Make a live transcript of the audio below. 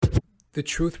The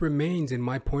truth remains, in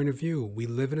my point of view, we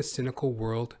live in a cynical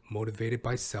world motivated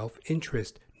by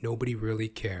self-interest. Nobody really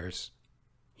cares.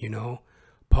 You know,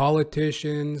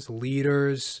 politicians,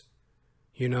 leaders,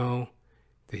 you know,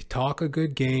 they talk a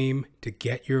good game to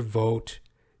get your vote.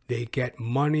 They get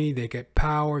money, they get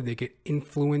power, they get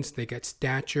influence, they get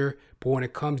stature. But when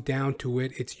it comes down to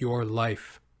it, it's your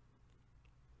life.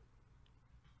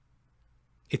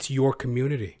 It's your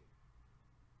community.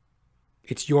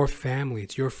 It's your family.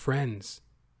 It's your friends.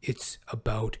 It's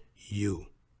about you.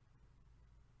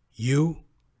 You,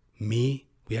 me,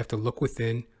 we have to look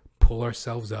within, pull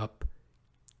ourselves up,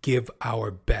 give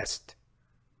our best.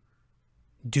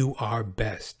 Do our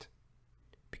best.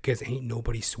 Because ain't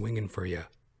nobody swinging for you.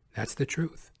 That's the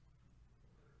truth.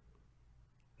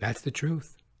 That's the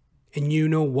truth. And you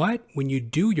know what? When you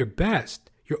do your best,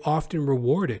 you're often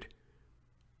rewarded.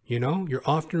 You know, you're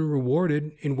often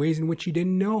rewarded in ways in which you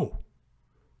didn't know.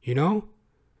 You know,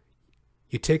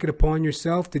 you take it upon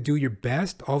yourself to do your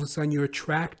best. All of a sudden, you're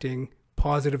attracting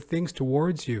positive things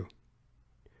towards you.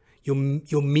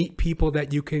 You'll meet people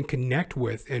that you can connect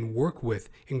with and work with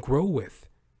and grow with.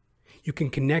 You can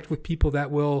connect with people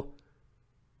that will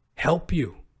help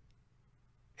you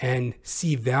and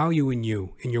see value in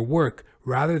you, in your work,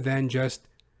 rather than just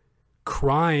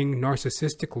crying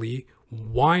narcissistically,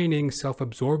 whining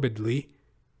self-absorbedly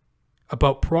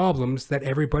about problems that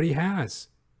everybody has.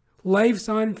 Life's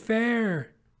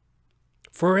unfair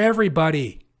for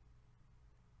everybody.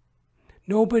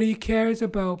 Nobody cares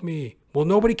about me. Well,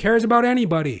 nobody cares about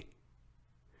anybody.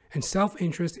 And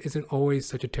self-interest isn't always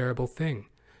such a terrible thing.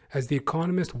 As the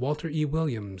economist Walter E.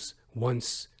 Williams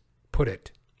once put it,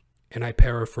 and I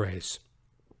paraphrase,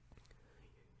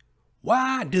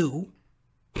 why do,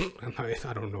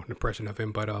 I don't know an impression of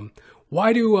him, but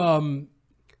why do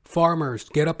farmers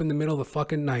get up in the middle of the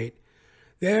fucking night?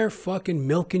 They're fucking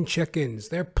milking chickens.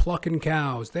 They're plucking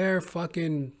cows. They're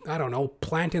fucking, I don't know,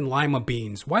 planting lima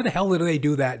beans. Why the hell do they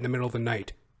do that in the middle of the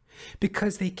night?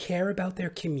 Because they care about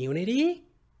their community?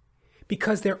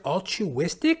 Because they're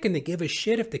altruistic and they give a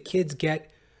shit if the kids get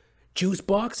juice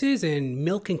boxes and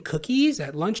milk and cookies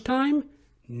at lunchtime?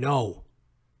 No.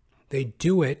 They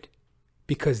do it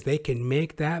because they can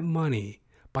make that money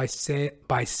by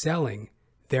selling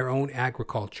their own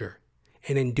agriculture.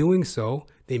 And in doing so,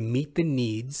 they meet the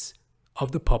needs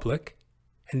of the public,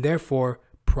 and therefore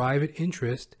private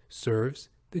interest serves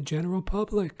the general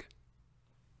public.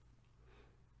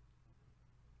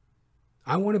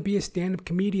 I want to be a stand-up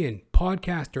comedian,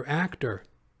 podcaster, actor.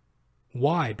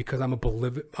 Why? Because I'm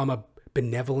a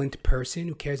benevolent person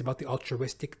who cares about the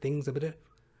altruistic things of it.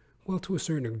 Well, to a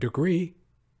certain degree,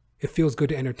 it feels good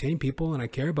to entertain people and I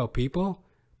care about people.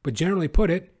 But generally put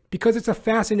it, because it's a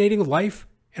fascinating life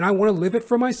and I want to live it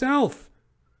for myself.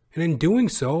 And in doing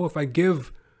so, if I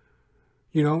give,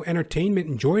 entertainment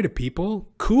and joy to people,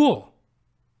 cool.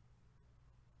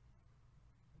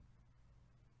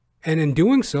 And in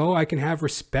doing so, I can have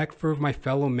respect for my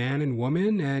fellow man and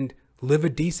woman and live a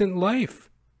decent life.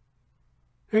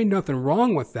 There ain't nothing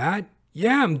wrong with that.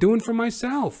 Yeah, I'm doing for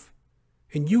myself.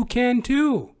 And you can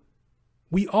too.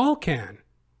 We all can.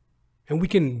 And we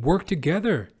can work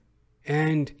together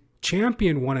and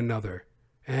champion one another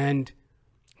and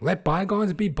let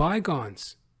bygones be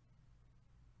bygones.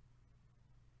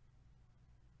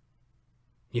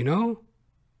 And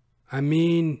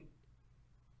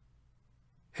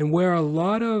where a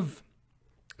lot of,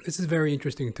 this is very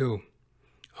interesting too,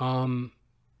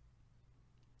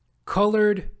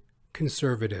 colored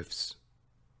conservatives.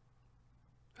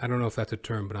 I don't know if that's a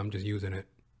term, but I'm just using it.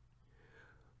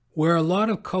 Where a lot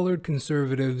of colored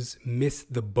conservatives miss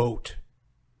the boat,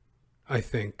 I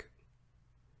think,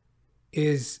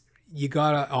 is you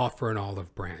gotta offer an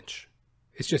olive branch.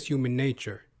 It's just human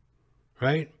nature,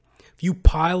 right? If you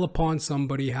pile upon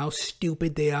somebody how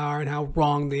stupid they are and how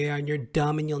wrong they are and you're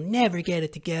dumb and you'll never get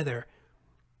it together,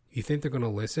 you think they're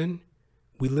gonna listen?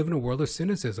 We live in a world of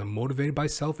cynicism, motivated by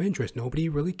self-interest. Nobody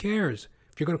really cares.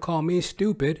 If you're gonna call me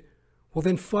stupid, well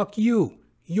then fuck you.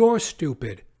 You're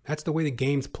stupid. That's the way the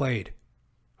game's played.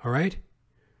 All right?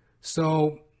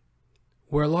 So,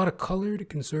 where a lot of colored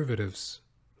conservatives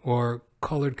or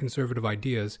colored conservative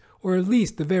ideas, or at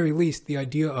least, the very least, the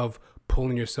idea of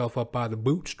pulling yourself up by the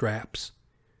bootstraps,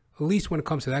 at least when it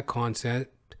comes to that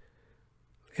concept,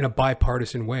 in a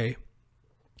bipartisan way,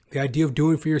 the idea of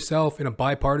doing for yourself in a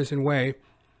bipartisan way,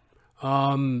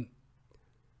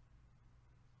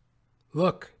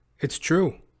 look, it's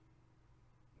true.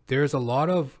 There's a lot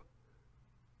of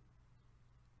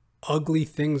ugly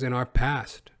things in our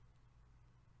past.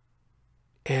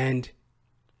 And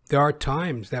there are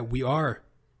times that we are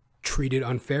treated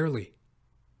unfairly.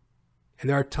 And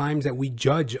there are times that we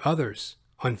judge others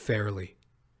unfairly.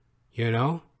 You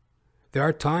know? There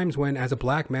are times when, as a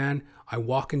black man, I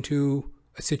walk into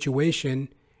a situation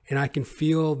and I can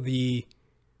feel the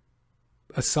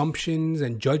assumptions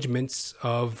and judgments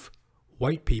of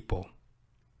white people.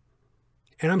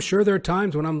 And I'm sure there are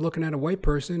times when I'm looking at a white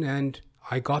person and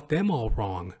I got them all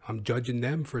wrong. I'm judging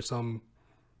them for some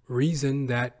reason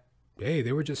that, hey,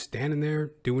 they were just standing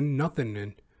there doing nothing.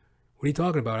 And what are you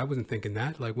talking about? I wasn't thinking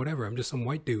that. Like, whatever. I'm just some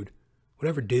white dude.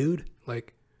 Whatever, dude.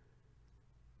 Like,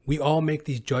 we all make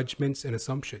these judgments and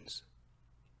assumptions.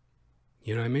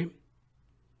 You know what I mean?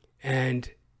 And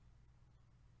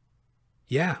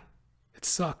yeah, it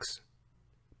sucks.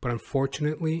 But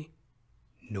unfortunately,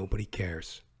 nobody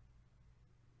cares.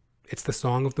 It's the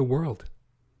song of the world.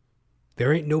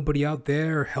 There ain't nobody out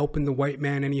there helping the white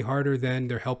man any harder than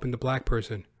they're helping the black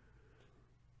person.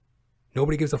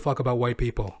 Nobody gives a fuck about white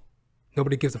people.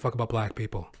 Nobody gives a fuck about black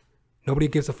people. Nobody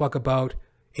gives a fuck about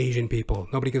Asian people.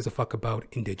 Nobody gives a fuck about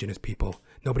indigenous people.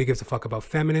 Nobody gives a fuck about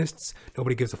feminists.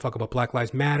 Nobody gives a fuck about Black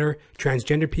Lives Matter.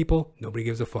 Transgender people. Nobody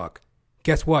gives a fuck.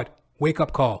 Guess what? Wake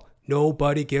up call.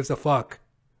 Nobody gives a fuck.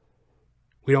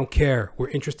 We don't care. We're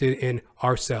interested in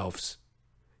ourselves,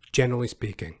 generally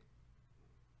speaking.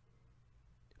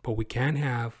 But we can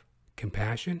have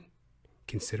compassion,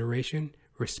 consideration,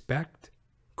 respect,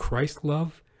 Christ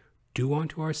love, do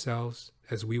unto ourselves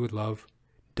as we would love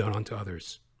done unto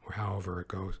others, or however it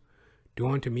goes. Do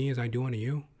unto me as I do unto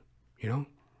you. You know,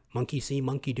 monkey see,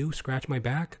 monkey do, scratch my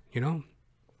back, you know.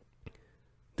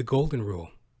 The golden rule.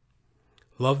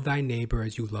 Love thy neighbor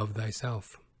as you love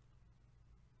thyself.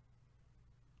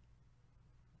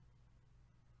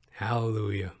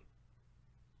 Hallelujah.